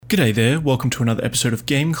G'day there, welcome to another episode of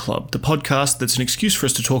Game Club, the podcast that's an excuse for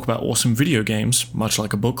us to talk about awesome video games, much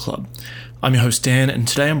like a book club. I'm your host Dan, and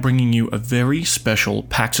today I'm bringing you a very special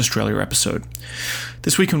PAX Australia episode.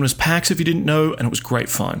 This weekend was PAX if you didn't know, and it was great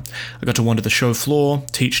fun. I got to wander the show floor,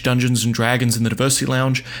 teach Dungeons & Dragons in the Diversity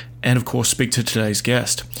Lounge, and of course speak to today's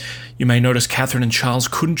guest. You may notice Catherine and Charles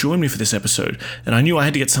couldn't join me for this episode, and I knew I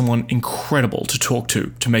had to get someone incredible to talk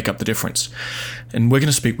to make up the difference. And we're going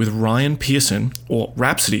to speak with Ryan Pearson, or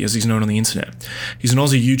Rhapsody as he's known on the internet. He's an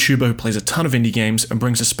Aussie YouTuber who plays a ton of indie games and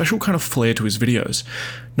brings a special kind of flair to his videos.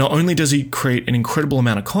 Not only does he create an incredible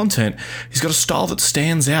amount of content, he's got a style that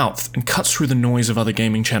stands out and cuts through the noise of other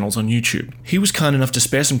gaming channels on YouTube. He was kind enough to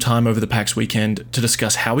spare some time over the PAX weekend to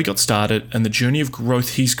discuss how he got started and the journey of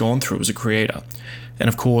growth he's gone through as a creator. And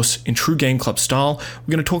of course, in true Game Club style,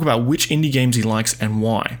 we're going to talk about which indie games he likes and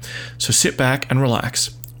why. So sit back and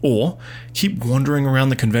relax, or keep wandering around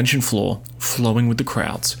the convention floor, flowing with the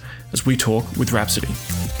crowds, as we talk with Rhapsody.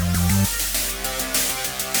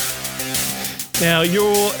 Now,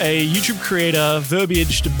 you're a YouTube creator,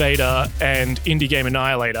 verbiage debater, and indie game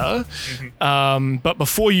annihilator. But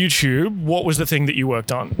before YouTube, what was the thing that you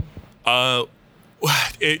worked on?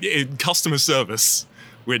 Customer service,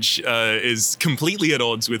 which is completely at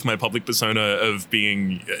odds with my public persona of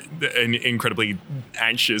being an incredibly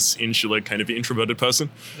anxious, insular, kind of introverted person.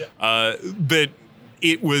 Yeah. But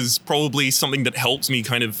it was probably something that helped me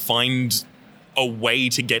kind of find a way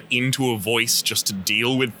to get into a voice just to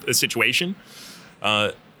deal with a situation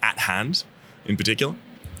at hand, in particular.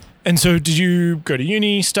 And so did you go to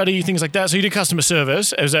uni, study, things like that? So you did customer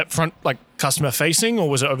service. Was that front, like, customer facing, or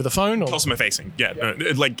was it over the phone? Or? Customer facing, yeah.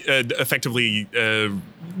 Effectively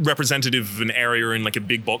representative of an area in like a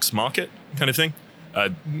big box market kind of thing.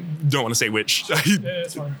 Don't want to say which.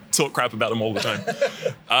 That's fine. Talk crap about them all the time.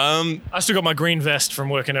 I still got my green vest from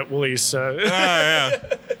working at Woolies, so...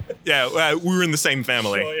 Yeah, we were in the same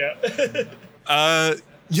family. Sure, yeah.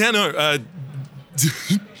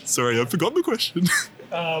 Sorry, I forgot the question.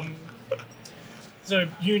 So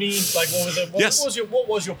uni, like, what was it? Yes. What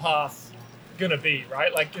was your path gonna be,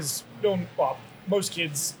 right? Like, because most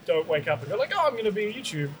kids don't wake up and go like, "Oh, I'm gonna be a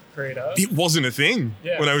YouTube creator." It wasn't a thing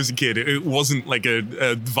when I was a kid. It wasn't like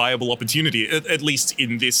a viable opportunity, at least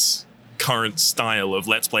in this current style of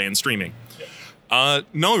Let's Play and streaming. Yeah.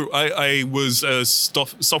 No, I was a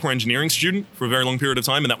software engineering student for a very long period of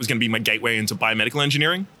time, and that was going to be my gateway into biomedical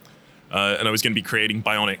engineering. And I was going to be creating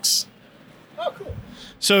bionics. Oh, cool.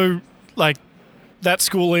 So, like, that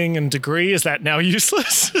schooling and degree, is that now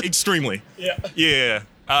useless? Extremely. Yeah. Yeah.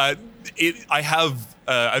 I've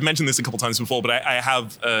mentioned this a couple times before, but I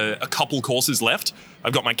have a couple courses left.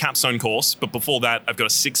 I've got my capstone course, but before that, I've got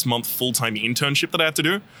a 6-month full-time internship that I have to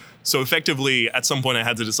do. So effectively, at some point, I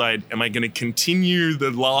had to decide, am I going to continue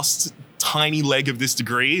the last tiny leg of this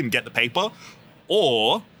degree and get the paper?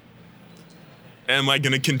 Or am I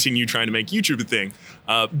going to continue trying to make YouTube a thing?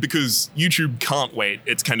 Because YouTube can't wait.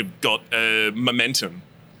 It's kind of got momentum.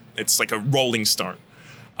 It's like a rolling stone.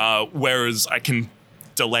 Whereas I can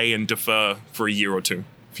delay and defer for a year or two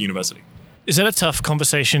for university. Is that a tough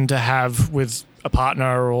conversation to have with a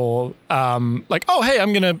partner, or like, oh, hey,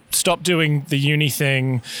 I'm going to stop doing the uni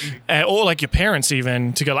thing, or like your parents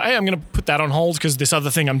even, to go like, hey, I'm going to put that on hold because this other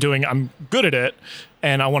thing I'm doing, I'm good at it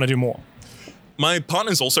and I want to do more? My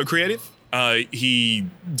partner's also creative. He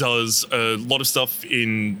does a lot of stuff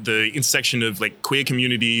in the intersection of like queer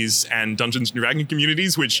communities and Dungeons & Dragons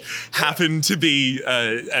communities, which happened to be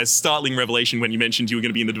a startling revelation when you mentioned you were going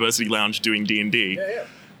to be in the Diversity Lounge doing D&D. Yeah.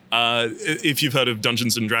 If you've heard of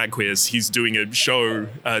Dungeons & Drag Queers, he's doing a show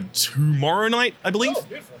tomorrow night, I believe. Oh,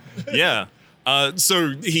 beautiful. Yeah.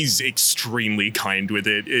 So he's extremely kind with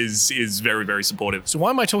it, is very, very supportive. So why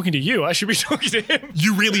am I talking to you? I should be talking to him.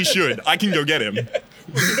 You really should. I can go get him.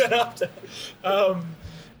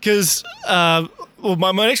 Because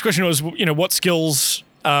my next question was, what skills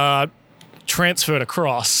transferred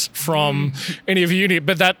across from any of your uni,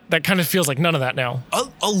 but that kind of feels like none of that now.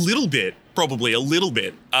 A little bit, probably a little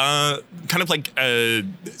bit. Kind of like a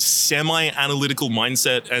semi-analytical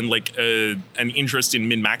mindset and like an interest in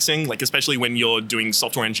min-maxing, like especially when you're doing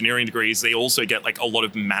software engineering degrees, they also get like a lot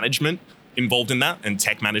of management involved in that, and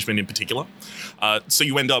tech management in particular. So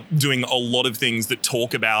you end up doing a lot of things that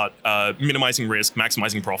talk about minimizing risk,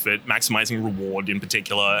 maximizing profit, maximizing reward in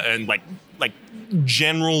particular, and like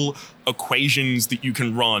general equations that you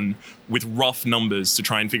can run with rough numbers to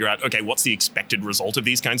try and figure out, okay, what's the expected result of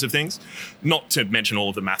these kinds of things? Not to mention all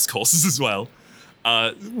of the maths courses as well,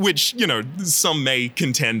 which, some may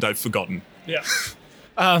contend I've forgotten. Yeah.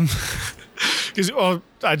 Because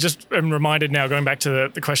I just am reminded now, going back to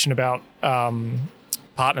the question about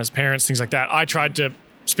partners, parents, things like that. I tried to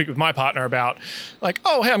speak with my partner about, like,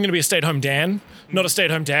 oh, hey, I'm going to be a stay-at-home Dan, not a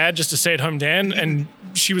stay-at-home dad, just a stay-at-home Dan, and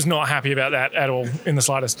she was not happy about that at all in the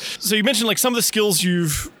slightest. So you mentioned like some of the skills you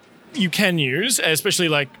can use, especially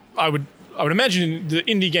like I would imagine the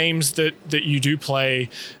indie games that you do play,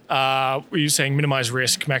 were you saying minimize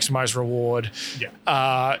risk, maximize reward? Yeah.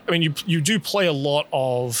 I mean, you do play a lot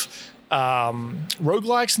of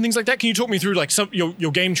roguelikes and things like that. Can you talk me through like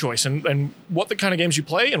your game choice and what the kind of games you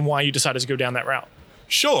play and why you decided to go down that route?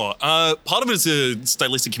 Sure. Part of it is a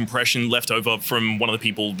stylistic impression left over from one of the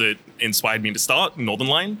people that inspired me to start, Northern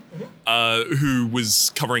Line, who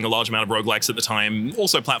was covering a large amount of roguelikes at the time,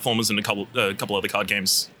 also platformers and a couple other card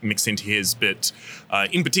games mixed into his. But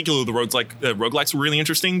in particular, the roguelikes were really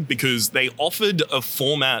interesting because they offered a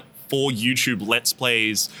format for YouTube Let's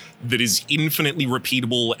Plays that is infinitely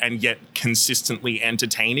repeatable and yet consistently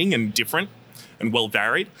entertaining and different and well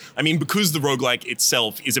varied. I mean, because the roguelike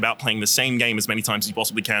itself is about playing the same game as many times as you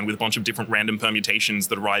possibly can with a bunch of different random permutations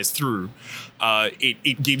that arise through,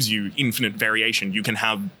 it gives you infinite variation. You can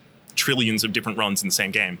have trillions of different runs in the same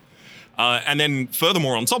game. And then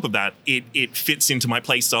furthermore, on top of that, it fits into my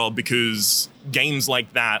playstyle because games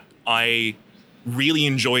like that, I really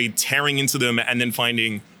enjoy tearing into them and then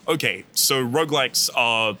finding, okay, so roguelikes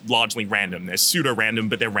are largely random. They're pseudo-random,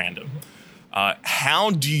 but they're random.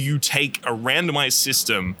 How do you take a randomized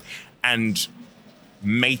system and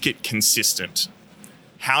make it consistent?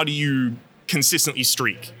 How do you consistently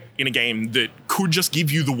streak in a game that could just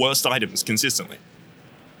give you the worst items consistently?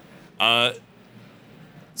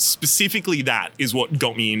 Specifically, that is what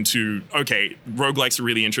got me into, okay, roguelikes are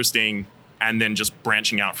really interesting, and then just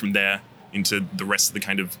branching out from there into the rest of the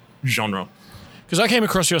kind of genre. Because I came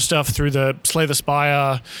across your stuff through the Slay the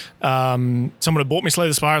Spire. Someone had bought me Slay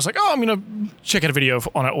the Spire. I was like, oh, I'm going to check out a video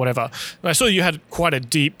on it, whatever. And I saw you had quite a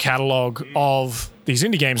deep catalog of these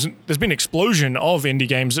indie games. There's been an explosion of indie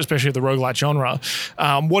games, especially the roguelike genre.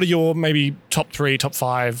 What are your maybe top 3, top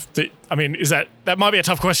 5? Is that might be a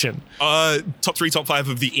tough question. Top 3, top 5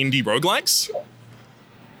 of the indie roguelikes?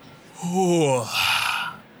 Ooh.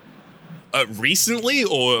 Recently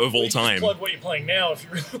or of all time? Plug what you're playing now if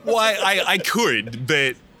you really Well, I could,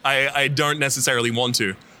 but I don't necessarily want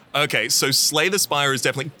to. Okay, so Slay the Spire is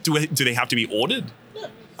definitely... Do they have to be ordered? Yeah.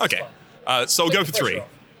 Okay, so I'll go for 3.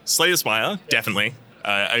 Slay the Spire, definitely.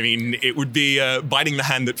 I mean, it would be biting the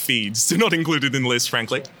hand that feeds, so not included in the list,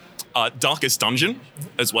 frankly. Darkest Dungeon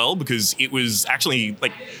as well, because it was actually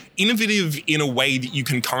like innovative in a way that you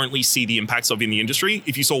can currently see the impacts of in the industry.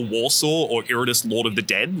 If you saw Warsaw or Iridus Lord of the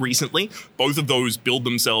Dead recently, both of those build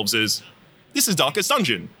themselves as, this is Darkest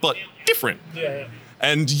Dungeon, but different. Yeah.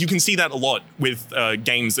 And you can see that a lot with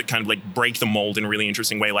games that kind of like break the mold in a really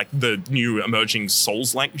interesting way, like the new emerging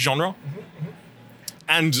Souls-like genre.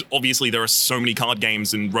 And obviously there are so many card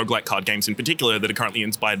games and roguelike card games in particular that are currently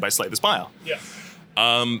inspired by Slay the Spire. Yeah.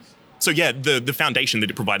 So yeah, the foundation that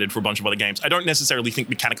it provided for a bunch of other games. I don't necessarily think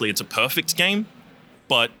mechanically it's a perfect game,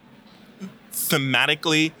 but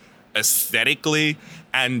thematically, aesthetically,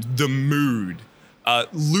 and the mood,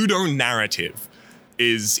 ludonarrative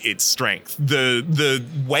is its strength. The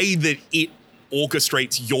way that it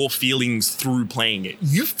orchestrates your feelings through playing it.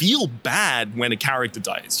 You feel bad when a character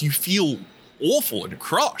dies. You feel awful and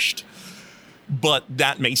crushed, but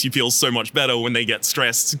that makes you feel so much better when they get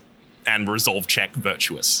stressed and resolve check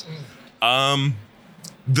virtuous. So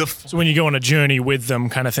when you go on a journey with them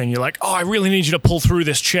kind of thing, you're like, oh, I really need you to pull through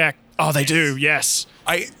this check. Oh, they do, yes.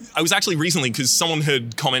 I was actually recently, because someone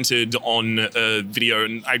had commented on a video,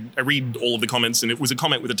 and I read all of the comments, and it was a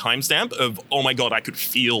comment with a timestamp of, oh my god, I could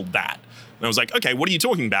feel that. And I was like, okay, what are you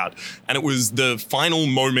talking about? And it was the final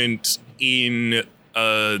moment in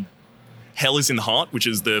Hell is in the Heart, which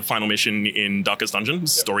is the final mission in Darkest Dungeon,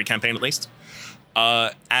 story campaign at least.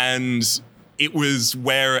 And it was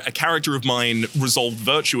where a character of mine resolved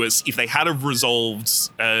virtuous. If they had have resolved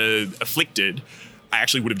afflicted, I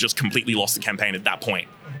actually would have just completely lost the campaign at that point.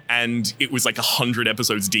 And it was like 100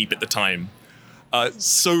 episodes deep at the time.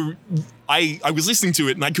 So I was listening to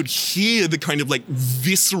it and I could hear the kind of like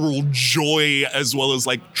visceral joy as well as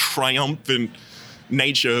like triumphant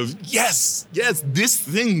nature of, yes, this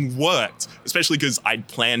thing worked, especially because I'd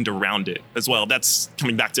planned around it as well. That's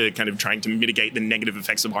coming back to kind of trying to mitigate the negative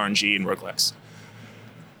effects of RNG in roguelikes.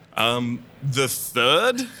 The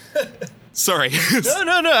third? Sorry.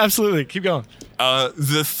 No, absolutely. Keep going.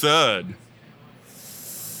 The third.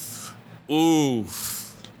 Ooh.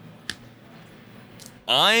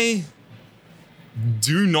 I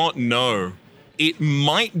do not know. It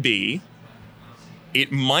might be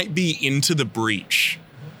Into the Breach,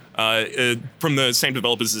 from the same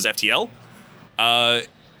developers as FTL.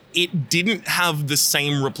 it didn't have the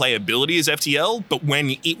same replayability as FTL, but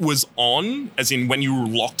when it was on, as in when you were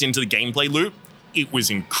locked into the gameplay loop, it was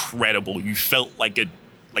incredible. You felt like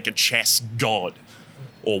a chess god,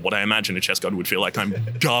 or what I imagine a chess god would feel like. I'm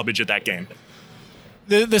garbage at that game.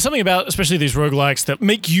 There's something about, especially these roguelikes, that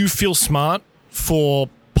make you feel smart for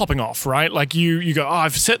popping off, right? Like you go, oh,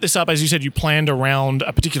 I've set this up, as you said, you planned around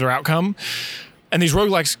a particular outcome. And these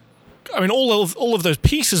roguelikes, I mean, all of those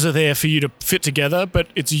pieces are there for you to fit together, but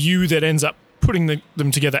it's you that ends up putting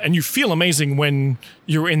them together, and you feel amazing when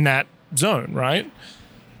you're in that zone, right?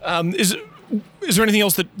 Is there anything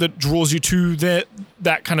else that draws you to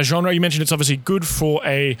that kind of genre? You mentioned it's obviously good for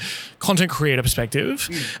a content creator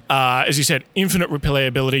perspective. As you said, infinite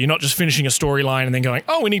replayability. You're not just finishing a storyline and then going,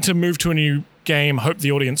 oh, we need to move to a new game, hope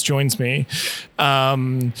the audience joins me.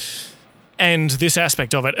 And this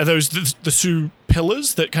aspect of it, are those the two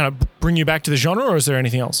pillars that kind of bring you back to the genre, or is there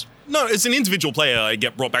anything else? No, as an individual player, I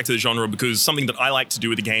get brought back to the genre because something that I like to do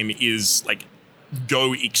with the game is like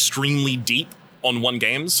go extremely deep on one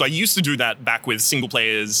game. So I used to do that back with single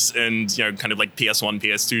players and, you know, kind of like PS1,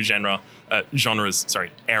 PS2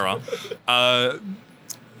 era.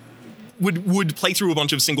 Would play through a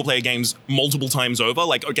bunch of single player games multiple times over.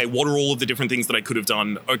 Like, okay, what are all of the different things that I could have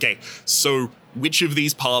done? Okay, so which of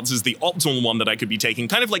these paths is the optimal one that I could be taking?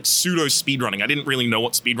 Kind of like pseudo speedrunning. I didn't really know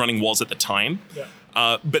what speedrunning was at the time.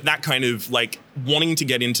 Yeah. But that kind of like wanting to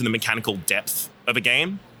get into the mechanical depth of a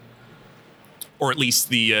game, or at least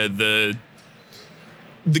the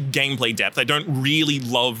gameplay depth. I don't really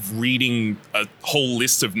love reading a whole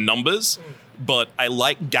list of numbers, but I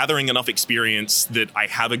like gathering enough experience that I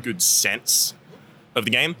have a good sense of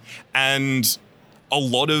the game. And a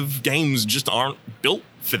lot of games just aren't built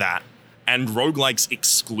for that. And roguelikes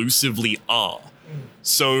exclusively are.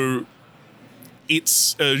 So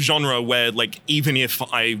it's a genre where, like, even if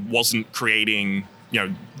I wasn't creating, you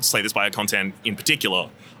know, Slay the Spire content in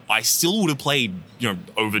particular, I still would have played, you know,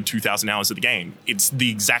 over 2,000 hours of the game. It's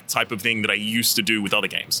the exact type of thing that I used to do with other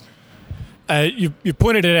games. You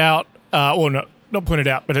pointed it out, or not pointed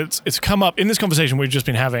out, but it's come up in this conversation we've just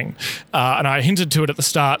been having, and I hinted to it at the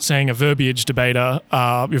start, saying a verbiage debater.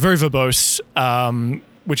 You're very verbose,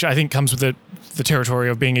 which I think comes with the territory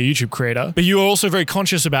of being a YouTube creator. But you're also very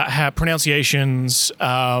conscious about how pronunciations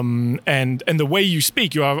and the way you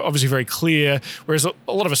speak. You are obviously very clear, whereas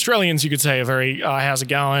a lot of Australians, you could say, are very, how's it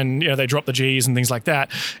going? You know, they drop the G's and things like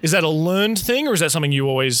that. Is that a learned thing, or is that something you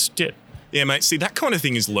always did? Yeah, mate. See, that kind of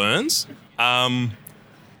thing is learned.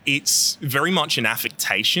 It's very much an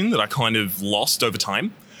affectation that I kind of lost over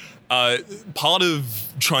time. Part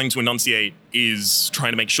of trying to enunciate is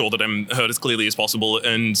trying to make sure that I'm heard as clearly as possible.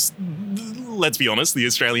 And let's be honest, the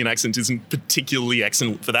Australian accent isn't particularly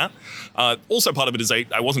excellent for that. Also, part of it is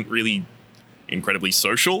I wasn't really incredibly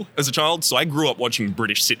social as a child. So I grew up watching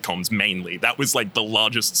British sitcoms mainly. That was like the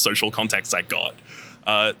largest social context I got.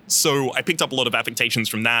 So I picked up a lot of affectations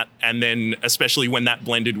from that, and then especially when that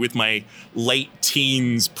blended with my late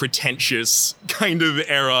teens pretentious kind of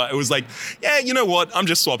era, it was like, yeah, you know what? I'm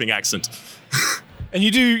just swapping accent. And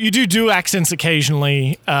you do accents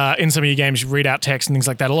occasionally in some of your games. You read out text and things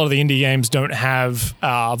like that. A lot of the indie games don't have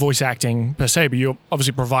voice acting per se, but you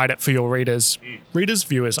obviously provide it for your readers.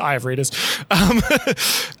 Viewers. I have readers.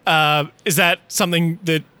 Is that something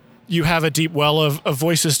that you have a deep well of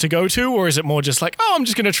voices to go to, or is it more just like, oh, I'm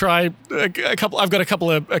just going to try a couple? I've got a couple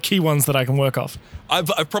of key ones that I can work off.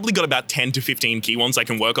 I've probably got about 10 to 15 key ones I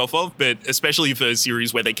can work off of, but especially for a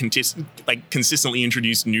series where they consistently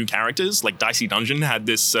introduce new characters, like Dicey Dungeon had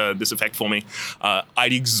this effect for me.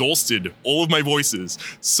 I'd exhausted all of my voices,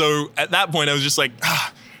 so at that point I was just like,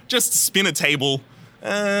 just spin a table.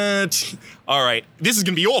 All right, this is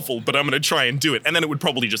going to be awful, but I'm going to try and do it. And then it would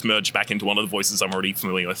probably just merge back into one of the voices I'm already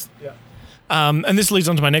familiar with. Yeah. And this leads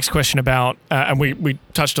on to my next question about, and we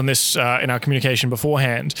touched on this in our communication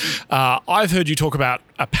beforehand. I've heard you talk about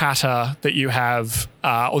a patter that you have,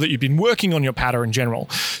 or that you've been working on your patter in general.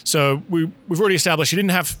 So we've already established you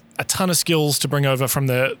didn't have a ton of skills to bring over from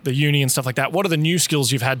the uni and stuff like that. What are the new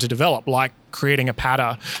skills you've had to develop, like creating a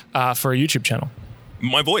patter for a YouTube channel?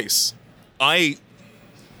 My voice.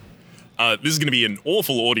 This is going to be an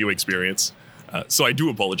awful audio experience, so I do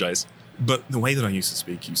apologize. But the way that I used to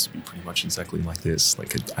speak used to be pretty much exactly like this.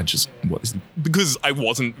 Like I just was, because I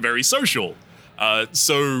wasn't very social.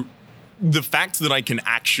 So the fact that I can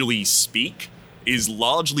actually speak is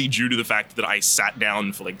largely due to the fact that I sat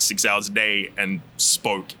down for like 6 hours a day and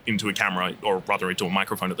spoke into a camera, or rather into a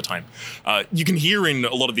microphone at the time. You can hear in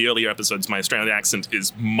a lot of the earlier episodes, my Australian accent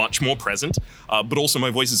is much more present, but also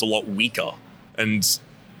my voice is a lot weaker and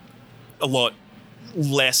a lot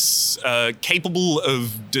less capable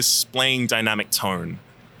of displaying dynamic tone.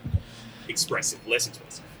 expressive, less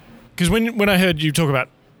expressive. Because when I heard you talk about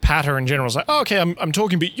patter in general, it's like, oh, okay, I'm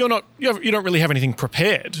talking, but you don't really have anything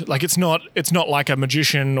prepared. Like it's not like a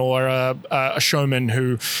magician or a showman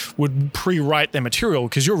who would pre-write their material,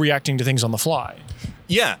 because you're reacting to things on the fly.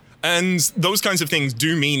 Yeah. And those kinds of things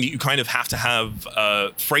do mean that you kind of have to have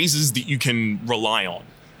phrases that you can rely on.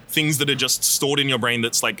 Things that are just stored in your brain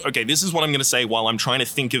that's like, okay, this is what I'm going to say while I'm trying to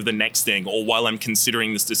think of the next thing or while I'm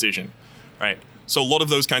considering this decision, right? So a lot of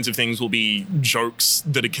those kinds of things will be jokes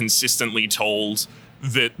that are consistently told,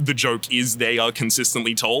 that the joke is they are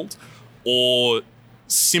consistently told, or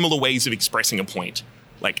similar ways of expressing a point,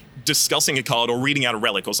 like discussing a card or reading out a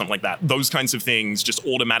relic or something like that. Those kinds of things just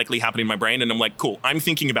automatically happen in my brain, and I'm like, cool, I'm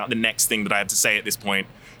thinking about the next thing that I have to say at this point,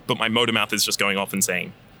 but my motor mouth is just going off and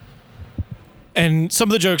saying. And some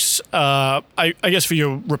of the jokes, I guess for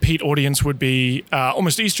your repeat audience, would be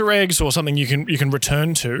almost Easter eggs or something you can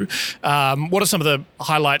return to. What are some of the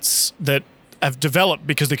highlights that have developed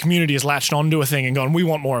because the community has latched onto a thing and gone, we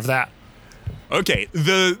want more of that? Okay,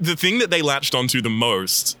 the thing that they latched onto the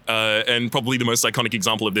most, and probably the most iconic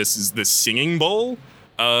example of this, is the Singing Bowl,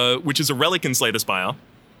 which is a relic in Slay the Spire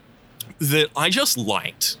that I just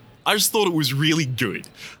liked. I just thought it was really good,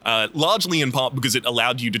 largely in part because it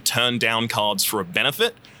allowed you to turn down cards for a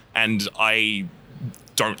benefit, and I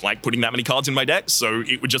don't like putting that many cards in my deck, so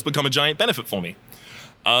it would just become a giant benefit for me.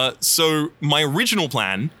 So my original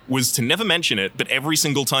plan was to never mention it, but every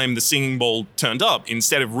single time the Singing Bowl turned up,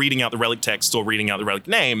 instead of reading out the relic text or reading out the relic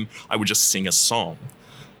name, I would just sing a song.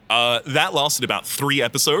 That lasted about 3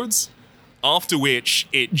 episodes, after which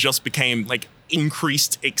it just became like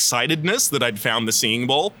increased excitedness that I'd found the Singing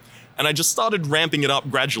Bowl. And I just started ramping it up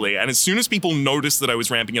gradually. And as soon as people noticed that I was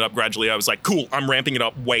ramping it up gradually, I was like, cool, I'm ramping it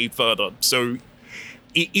up way further. So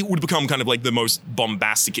it would become kind of like the most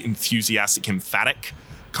bombastic, enthusiastic, emphatic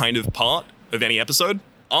kind of part of any episode.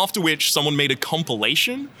 After which someone made a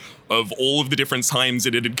compilation of all of the different times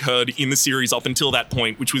it had occurred in the series up until that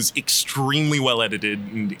point, which was extremely well edited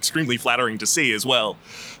and extremely flattering to see as well.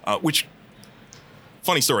 Which,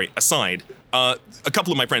 funny story aside, a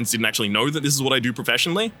couple of my friends didn't actually know that this is what I do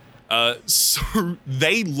professionally. So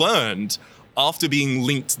they learned after being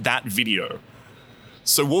linked that video.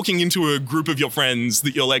 So walking into a group of your friends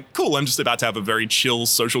that you're like, cool, I'm just about to have a very chill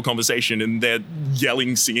social conversation, and they're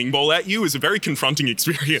yelling Singing Bowl at you is a very confronting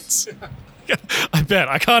experience. I bet.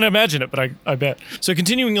 I can't imagine it, but I bet. So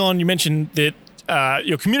continuing on, you mentioned that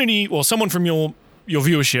your community, or someone from your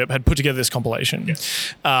viewership had put together this compilation.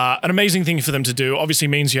 Yes. An amazing thing for them to do obviously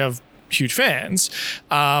means you have huge fans.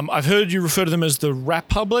 I've heard you refer to them as the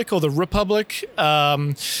Rapublic or the Republic.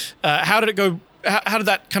 How did it go? How did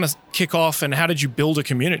that kind of kick off, and how did you build a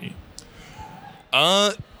community?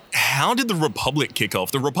 How did the Republic kick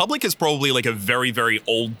off? The Republic is probably like a very, very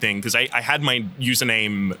old thing, because I had my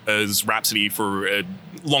username as Rhapsody for a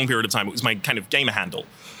long period of time. It was my kind of gamer handle.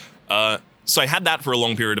 So I had that for a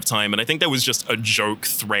long period of time, and I think there was just a joke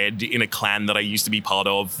thread in a clan that I used to be part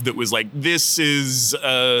of that was like, this is,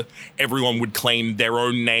 everyone would claim their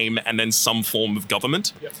own name and then some form of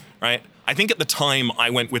government, yep. Right? I think at the time I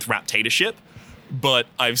went with Raptatorship, but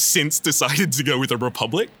I've since decided to go with a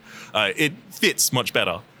Republic. It fits much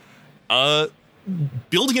better.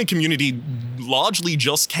 Building a community largely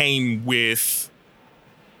just came with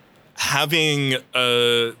having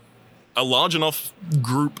a large enough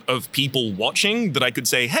group of people watching that I could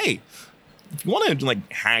say, hey, if you want to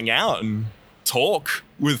like hang out and talk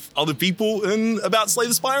with other people and about Slay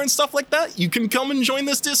the Spire and stuff like that, you can come and join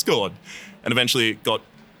this Discord. And eventually it got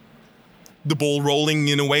the ball rolling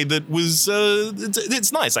in a way that was,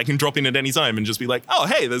 it's nice. I can drop in at any time and just be like, oh,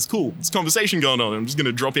 hey, there's cool. There's conversation going on. I'm just going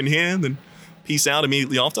to drop in here and then peace out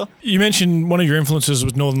immediately after. You mentioned one of your influences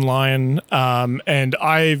was Northern Lion, and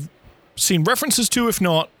I've seen references to, if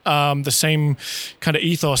not the same kind of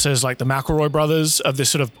ethos as like the McElroy brothers, of this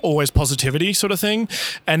sort of always positivity sort of thing,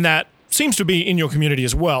 and that seems to be in your community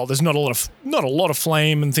as well. There's not a lot of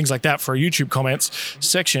flame and things like that for a YouTube comments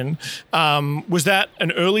section. Was that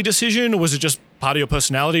an early decision, or was it just part of your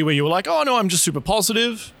personality where you were like, oh no, I'm just super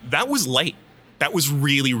positive? That was late. That was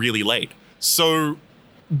really, really late. So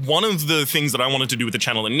one of the things that I wanted to do with the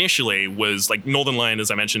channel initially was like Northern Lion,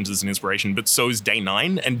 as I mentioned, is an inspiration, but so is Day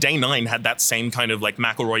 9. And Day 9 had that same kind of like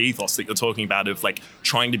McElroy ethos that you're talking about, of like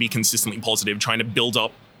trying to be consistently positive, trying to build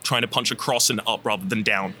up, trying to punch across and up rather than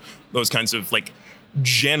down. Those kinds of like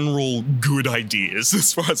general good ideas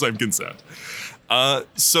as far as I'm concerned.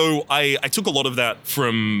 So I took a lot of that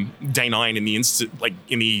from Day 9 in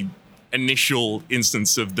the initial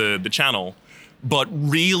instance of the channel, but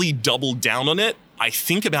really doubled down on it, I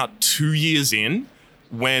think about 2 years in,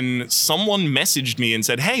 when someone messaged me and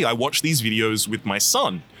said, hey, I watched these videos with my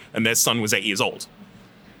son. and their son was 8 years old.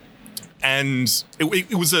 And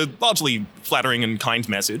it was a largely flattering and kind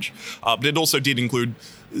message, but it also did include,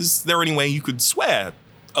 is there any way you could swear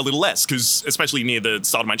a little less? Because especially near the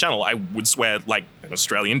start of my channel, I would swear like an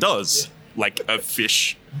Australian does, like a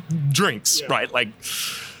fish drinks, right? Like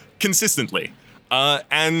consistently.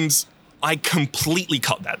 And I completely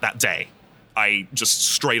cut that day. I just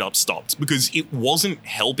straight up stopped because it wasn't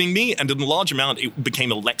helping me, and in a large amount, it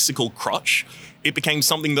became a lexical crutch. It became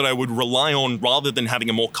something that I would rely on rather than having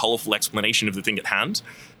a more colorful explanation of the thing at hand.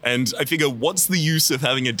 And I figure, what's the use of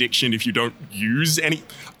having a diction if you don't use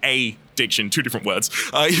a diction, two different words,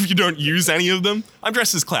 if you don't use any of them? I'm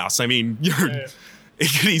dressed as Klaus. I mean, it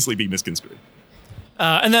could easily be misconstrued.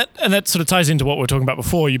 And that sort of ties into what we were talking about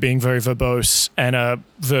before, you being very verbose and a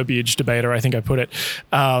verbiage debater, I think I put it.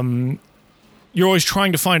 You're always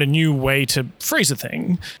trying to find a new way to phrase a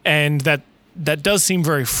thing, and that does seem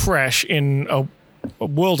very fresh in a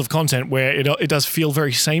world of content where it does feel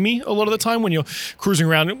very samey a lot of the time when you're cruising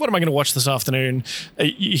around. What am I going to watch this afternoon?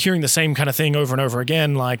 You're hearing the same kind of thing over and over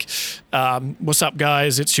again, like, what's up,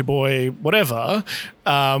 guys? It's your boy, whatever.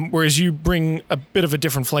 Whereas you bring a bit of a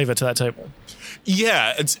different flavor to that table.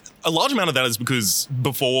 Yeah, it's a large amount of that is because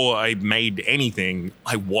before I made anything,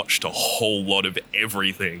 I watched a whole lot of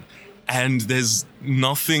everything. And there's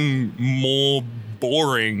nothing more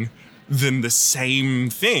boring than the same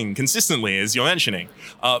thing consistently, as you're mentioning.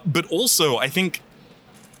 But also, I think,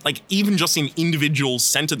 like, even just in individual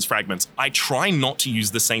sentence fragments, I try not to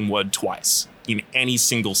use the same word twice in any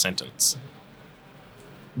single sentence,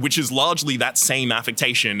 which is largely that same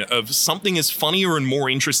affectation of something is funnier and more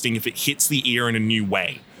interesting if it hits the ear in a new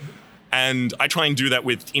way. And I try and do that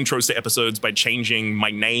with intros to episodes by changing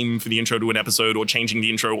my name for the intro to an episode, or changing the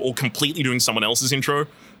intro, or completely doing someone else's intro,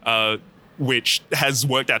 which has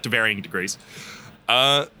worked out to varying degrees.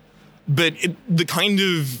 But if the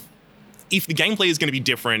gameplay is going to be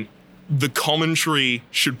different, the commentary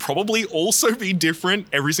should probably also be different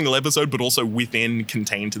every single episode, but also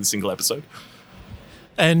contained to the single episode.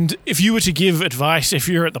 And if you were to give advice, if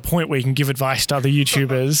you're at the point where you can give advice to other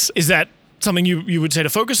YouTubers, is that something you would say to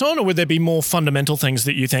focus on, or would there be more fundamental things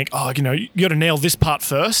that you think, you got to nail this part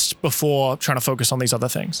first before trying to focus on these other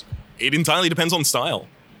things? It entirely depends on style.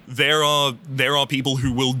 There are people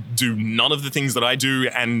who will do none of the things that I do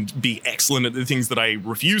and be excellent at the things that I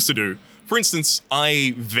refuse to do. For instance,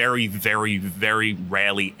 I very, very, very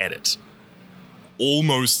rarely edit.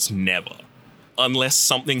 Almost never. Unless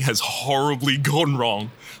something has horribly gone wrong,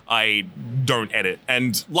 I don't edit.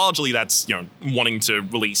 And largely that's, wanting to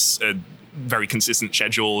release a very consistent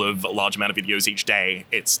schedule of a large amount of videos each day.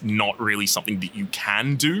 It's not really something that you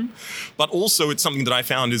can do, but also it's something that I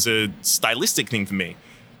found is a stylistic thing for me.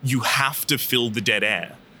 You have to fill the dead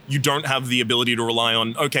air. You don't have the ability to rely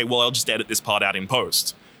on, okay, well, I'll just edit this part out in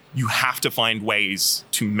post. You have to find ways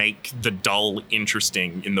to make the dull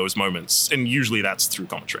interesting in those moments, and usually that's through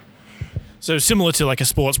commentary. So similar to like a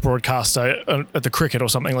sports broadcaster at the cricket or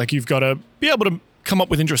something, like you've got to be able to come up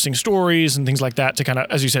with interesting stories and things like that to kind of,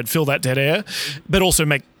 as you said, fill that dead air, but also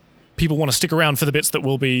make people want to stick around for the bits that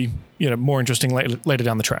will be, more interesting later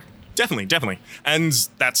down the track. Definitely. And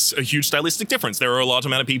that's a huge stylistic difference. There are a large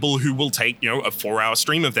amount of people who will take, a 4-hour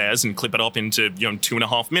stream of theirs and clip it up into,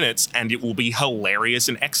 2.5 minutes, and it will be hilarious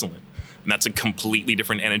and excellent. And that's a completely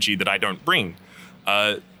different energy that I don't bring.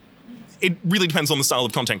 It really depends on the style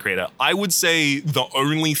of content creator. I would say the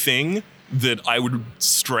only thing that I would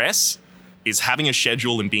stress is having a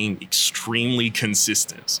schedule and being extremely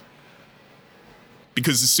consistent.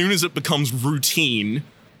 Because as soon as it becomes routine,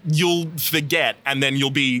 you'll forget, and then you'll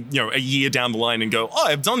be, a year down the line and go, oh,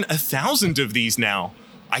 I've done 1,000 of these now.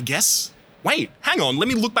 I guess, wait, hang on, let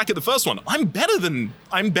me look back at the first one. I'm better than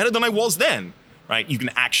I was then, right? You can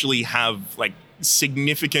actually have like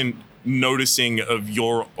significant noticing of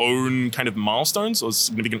your own kind of milestones, or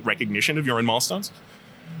significant recognition of your own milestones.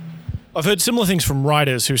 I've heard similar things from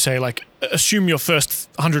writers who say, like, assume your first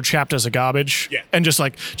 100 chapters are garbage, and just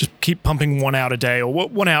keep pumping one out a day, or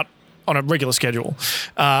one out on a regular schedule.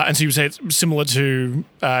 And so you would say it's similar to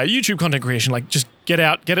YouTube content creation, like just get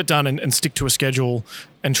it done and stick to a schedule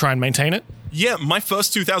and try and maintain it. Yeah, my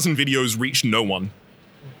first 2,000 videos reached no one.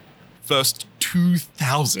 First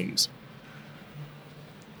 2,000.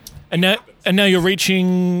 And now you're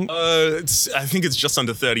reaching. I think it's just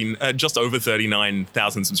over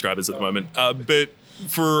 39,000 subscribers at the moment. But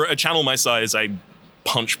for a channel my size, I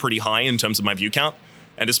punch pretty high in terms of my view count,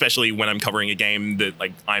 and especially when I'm covering a game that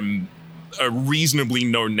I'm a reasonably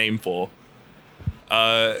known name for.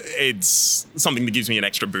 It's something that gives me an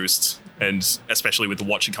extra boost, and especially with The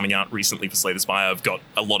Watcher coming out recently for Slay the Spire, I've got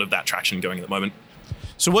a lot of that traction going at the moment.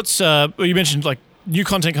 So what's you mentioned new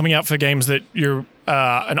content coming out for games that you're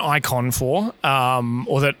an icon for,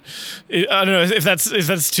 or that I don't know if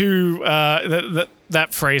that's too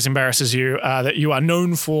that phrase embarrasses you, that you are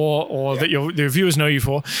known for, or that your viewers know you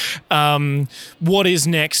for. What is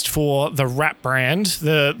next for the Rap brand,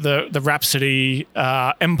 the Rhapsody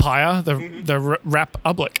empire, the Rap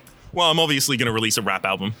public? Well, I'm obviously going to release a rap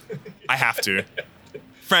album. I have to.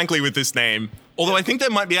 Frankly, with this name. Although I think there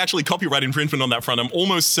might be actually copyright infringement on that front. I'm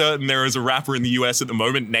almost certain there is a rapper in the US at the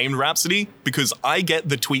moment named Rhapsody, because I get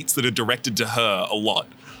the tweets that are directed to her a lot.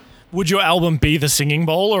 Would your album be the Singing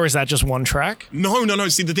Bowl, or is that just one track? No.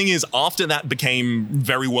 See, the thing is, after that became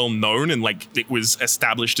very well known and like it was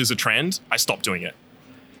established as a trend, I stopped doing it.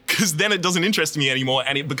 Because then it doesn't interest me anymore,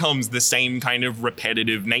 and it becomes the same kind of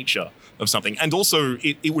repetitive nature of something. And also,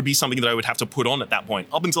 it would be something that I would have to put on at that point.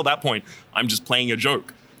 Up until that point, I'm just playing a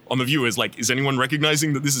joke on the viewers. Like, is anyone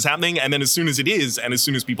recognizing that this is happening? And then as soon as it is, and as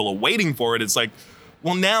soon as people are waiting for it, it's like,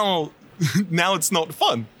 well, now it's not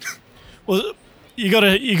fun. Well, you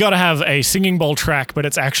gotta have a Singing Bowl track, but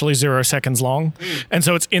it's actually 0 seconds long, and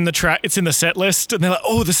so it's in the set list, and they're like,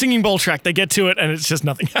 oh, the Singing Bowl track. They get to it, and it's just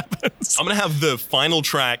nothing happens. I'm gonna have the final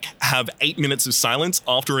track have 8 minutes of silence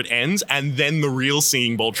after it ends, and then the real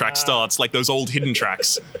Singing Bowl track starts, like those old hidden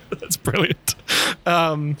tracks. That's brilliant.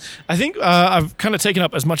 I think I've kind of taken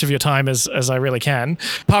up as much of your time as I really can.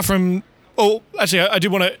 Apart from, actually, I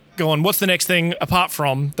do want to go on. What's the next thing apart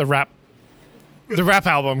from the rap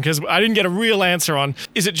album? Because I didn't get a real answer on,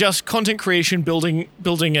 is it just content creation, building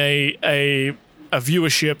a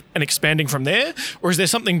viewership and expanding from there? Or is there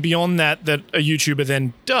something beyond that a YouTuber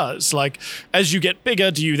then does? Like, as you get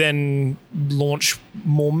bigger, do you then launch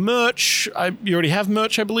more merch? You already have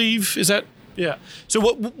merch, I believe. Is that? Yeah. So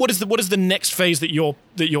what is the next phase that you're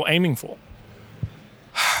aiming for?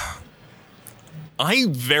 I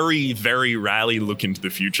very, very rarely look into the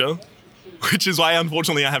future, which is why,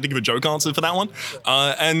 unfortunately, I have to give a joke answer for that one.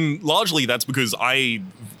 And largely that's because I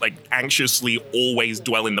anxiously always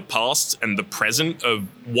dwell in the past and the present of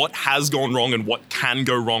what has gone wrong and what can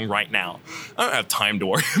go wrong right now. I don't have time to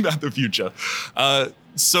worry about the future.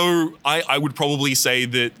 So I would probably say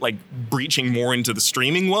that breaching more into the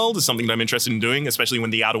streaming world is something that I'm interested in doing, especially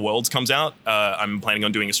when The Outer Worlds comes out. I'm planning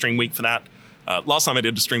on doing a stream week for that. Last time I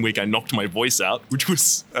did a stream week, I knocked my voice out, which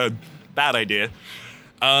was a bad idea.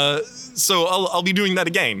 So I'll be doing that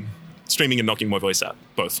again, streaming and knocking my voice out,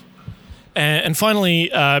 both. And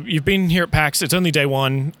finally, you've been here at PAX. It's only day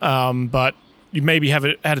one, but you maybe had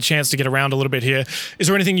a chance to get around a little bit here. Is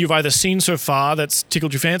there anything you've either seen so far that's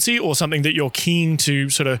tickled your fancy, or something that you're keen to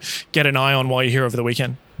sort of get an eye on while you're here over the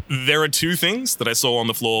weekend? There are two things that I saw on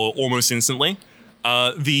the floor almost instantly.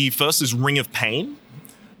 The first is Ring of Pain.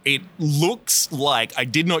 It looks like, I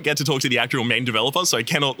did not get to talk to the actual main developer, so I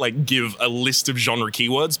cannot give a list of genre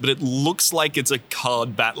keywords, but it looks like it's a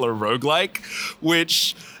card battler roguelike,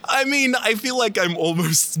 which, I mean, I feel like I'm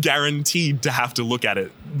almost guaranteed to have to look at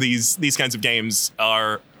it. These kinds of games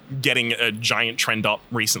are getting a giant trend up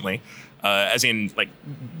recently, as in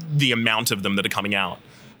the amount of them that are coming out.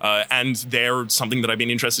 And they're something that I've been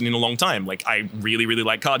interested in a long time. I really, really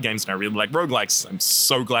like card games, and I really like roguelikes. I'm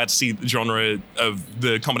so glad to see the genre of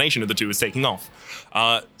the combination of the two is taking off.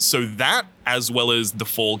 So that, as well as the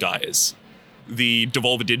Fall Guys, the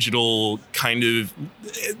Devolver Digital kind of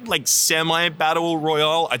semi-battle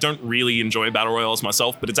royale. I don't really enjoy battle royales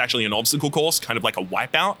myself, but it's actually an obstacle course, kind of like a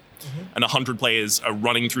Wipeout. And 100 players are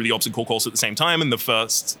running through the obstacle course at the same time, and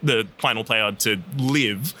the final player to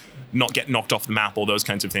live, not get knocked off the map, or those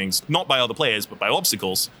kinds of things, not by other players, but by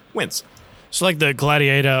obstacles, wins. So like the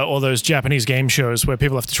Gladiator or those Japanese game shows where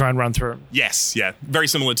people have to try and run through. Yes, yeah. Very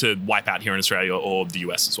similar to Wipeout here in Australia or the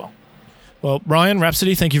US as well. Well, Ryan,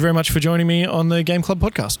 Rhapsody, thank you very much for joining me on the Game Club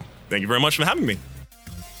podcast. Thank you very much for having me.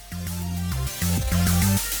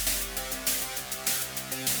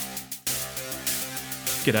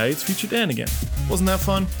 G'day, it's Future Dan again. Wasn't that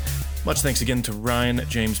fun? Much thanks again to Ryan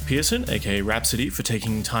James Pearson, aka Rhapsody, for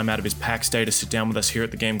taking time out of his PAX day to sit down with us here at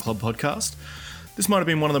the Game Club podcast. This might have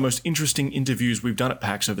been one of the most interesting interviews we've done at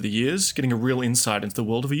PAX over the years, getting a real insight into the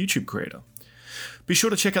world of a YouTube creator. Be sure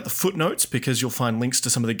to check out the footnotes because you'll find links to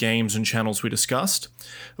some of the games and channels we discussed.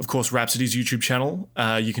 Of course, Rhapsody's YouTube channel,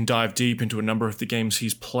 you can dive deep into a number of the games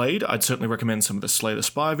he's played. I'd certainly recommend some of the Slay the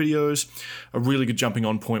Spy videos. A really good jumping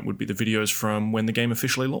on point would be the videos from when the game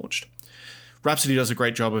officially launched. Rhapsody does a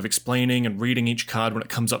great job of explaining and reading each card when it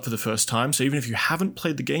comes up for the first time, so even if you haven't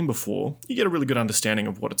played the game before, you get a really good understanding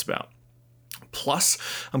of what it's about. Plus,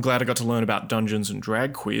 I'm glad I got to learn about Dungeons and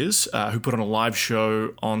Drag Queers, who put on a live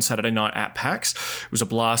show on Saturday night at PAX. It was a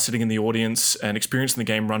blast sitting in the audience and experiencing the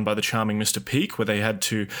game run by the charming Mr. Peak, where they had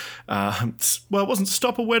to, it wasn't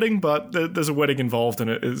stop a wedding, but there's a wedding involved, and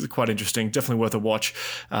it is quite interesting. Definitely worth a watch.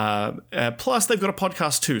 Plus, they've got a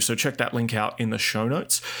podcast too, so check that link out in the show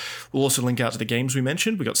notes. We'll also link out to the games we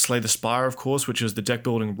mentioned. We got Slay the Spire, of course, which is the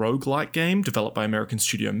deck-building roguelike game developed by American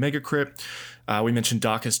studio Megacrypt. We mentioned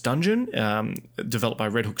Darkest Dungeon, developed by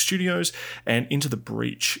Red Hook Studios, and Into the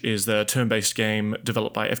Breach is the turn-based game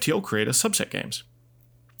developed by FTL creator Subset Games.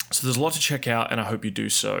 So there's a lot to check out, and I hope you do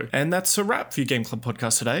so. And that's a wrap for your Game Club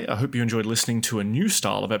podcast today. I hope you enjoyed listening to a new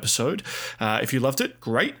style of episode. If you loved it,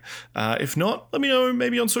 great. If not, let me know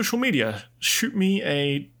maybe on social media. Shoot me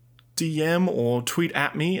a DM or tweet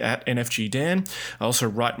at me at NFGDan. I also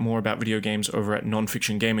write more about video games over at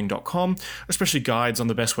nonfictiongaming.com, especially guides on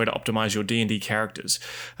the best way to optimize your D&D characters.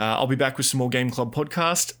 I'll be back with some more Game Club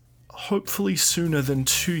podcast, hopefully sooner than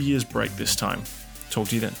 2 years break this time. Talk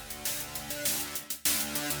to you then.